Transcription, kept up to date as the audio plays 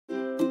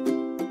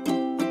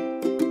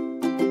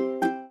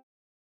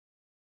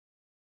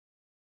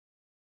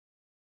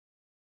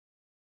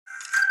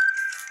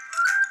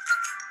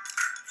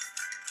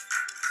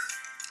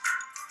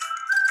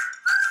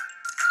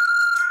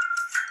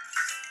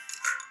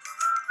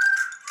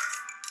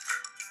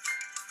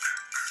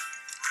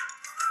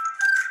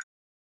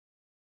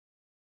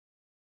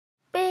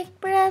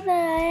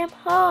am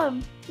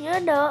home.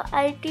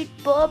 I teach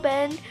Bob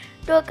and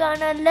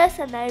Toucan a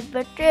lesson. I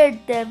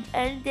betrayed them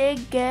and they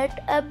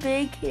get a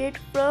big hit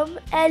from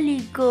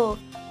aligo.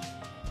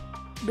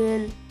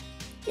 Bill,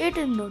 it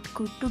is not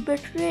good to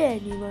betray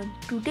anyone.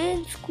 Today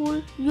in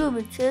school, you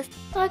will say,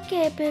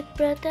 okay, big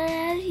brother,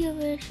 as you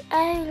wish.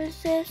 I will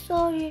say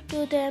sorry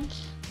to them.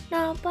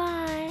 Now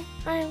bye.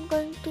 I am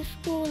going to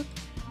school.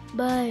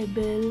 Bye,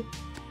 Bill.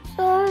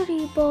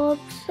 Sorry, Bob.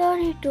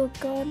 Sorry,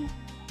 Toucan.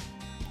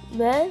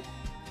 Well,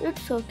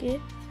 it's okay.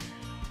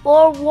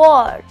 For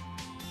what?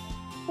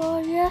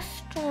 For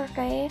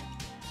yesterday.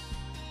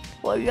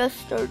 For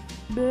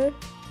yesterday?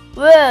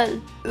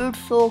 Well,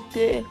 it's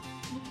okay.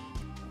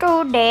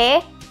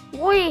 Today,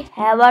 we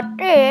have a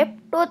trip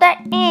to the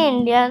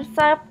Indian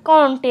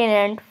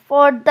subcontinent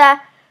for the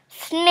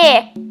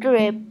snake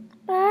trip.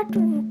 But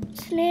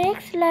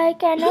snakes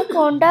like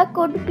anaconda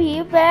could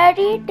be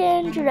very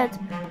dangerous.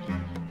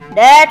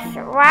 That's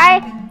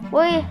why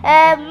we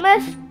have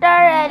Mr.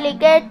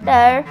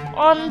 Alligator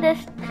on this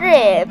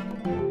trip.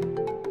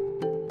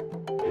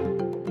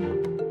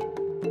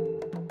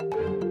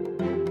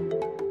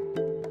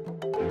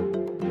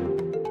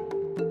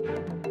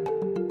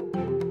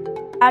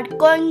 We are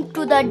going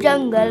to the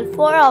jungle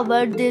for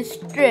our this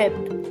trip.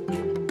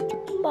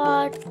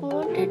 But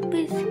won't it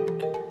be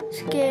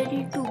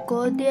scary to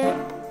go there?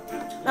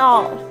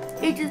 No,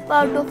 it is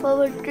part of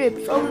our trip,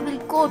 so we will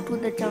go to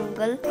the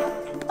jungle.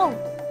 Oh,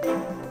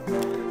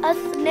 a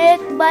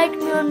snake bite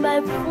me on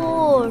my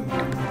foot.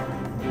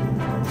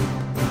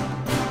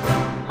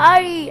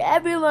 Hurry,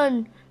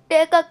 everyone,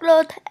 take a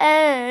cloth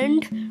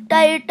and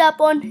tie it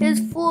up on his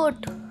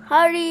foot.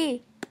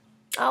 Hurry.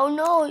 Oh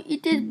no,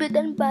 it is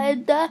bitten by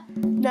the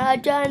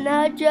naja.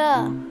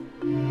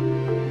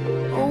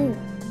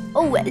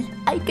 Oh well,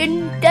 I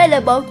can tell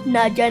about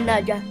naja.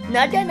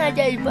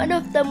 Naja is one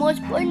of the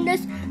most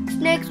poisonous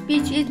snake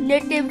species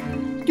native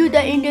to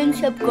the Indian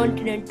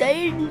subcontinent. The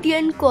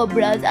Indian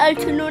cobras,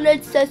 also known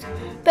as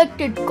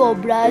suspected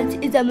cobras,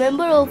 is a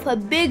member of a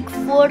big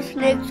four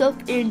snakes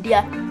of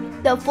India.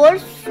 The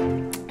fourth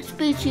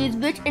species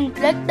which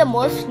inflict the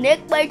most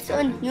snake bites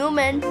on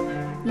humans,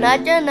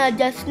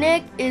 naja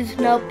snake, is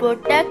now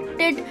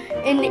protected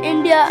in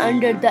India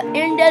under the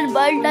Indian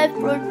Wildlife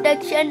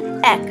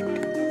Protection Act.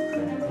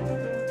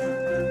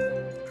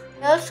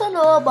 We also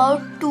know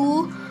about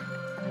two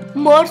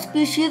more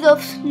species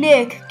of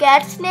snake,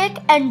 cat snake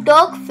and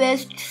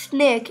dog-faced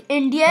snake.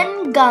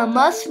 Indian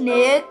gamma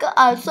snake,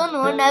 also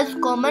known as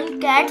common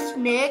cat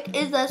snake,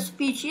 is a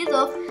species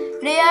of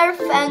rare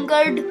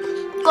fanged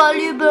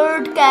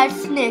colubrid cat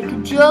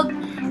snake.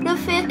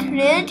 Geographic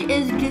range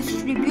is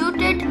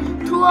distributed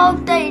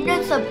throughout the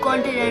Indian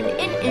subcontinent.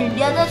 In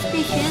India, the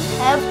species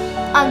have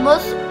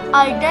almost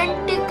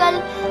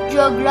identical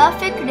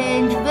geographic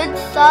range with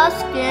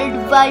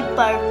saw-scaled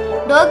viper.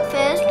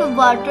 Dog-faced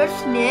water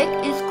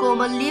snake is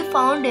commonly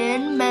found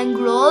in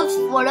mangroves,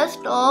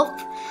 forests of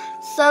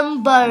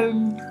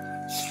sunburned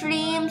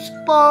streams,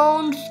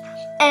 ponds,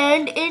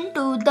 and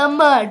into the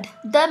mud.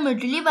 The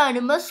middle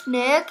venomous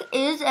snake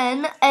is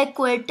an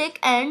aquatic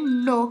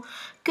and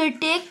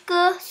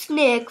nootic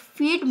snake,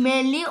 feed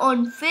mainly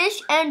on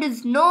fish and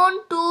is known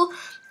to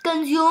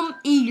consume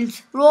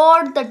eels.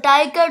 Roar the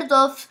Tigers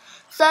of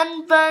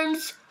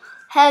Sunburns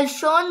has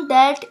shown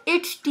that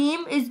its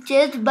team is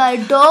chased by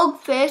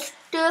dog-faced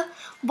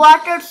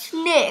water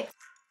snake.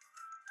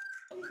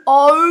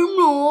 I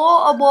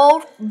know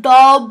about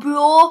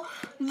Dabio,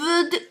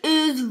 which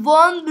is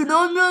one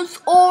venomous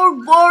or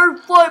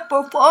bird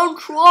viper found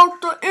throughout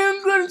the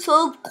Indian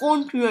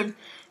subcontinent,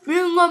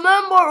 being a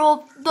member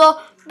of the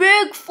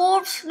big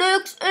four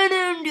snakes in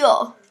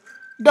India.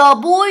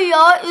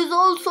 Daboia is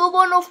also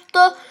one of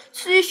the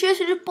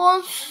species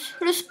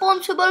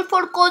responsible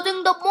for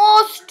causing the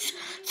most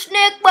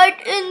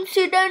snakebite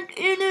incident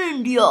in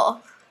India.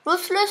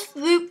 Ruthless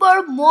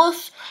viper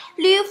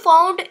mostly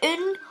found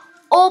in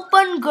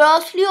open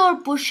grassy or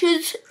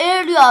bushes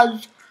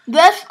areas,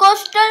 west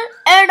coastal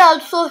and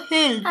also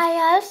hills. I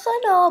also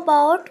know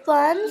about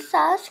one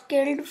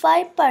saw-scaled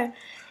viper.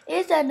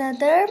 Is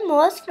another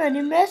most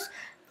venomous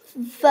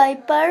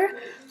viper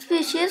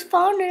species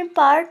found in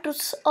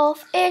parts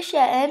of Asia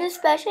and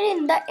especially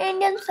in the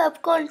Indian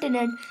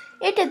subcontinent.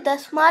 It is the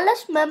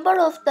smallest member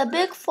of the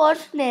big four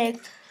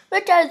snakes,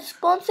 which are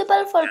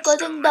responsible for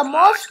causing the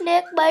most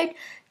snakebite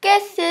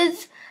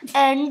cases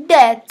and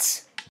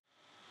deaths.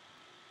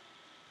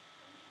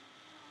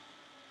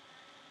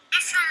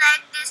 If you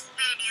like this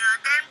video,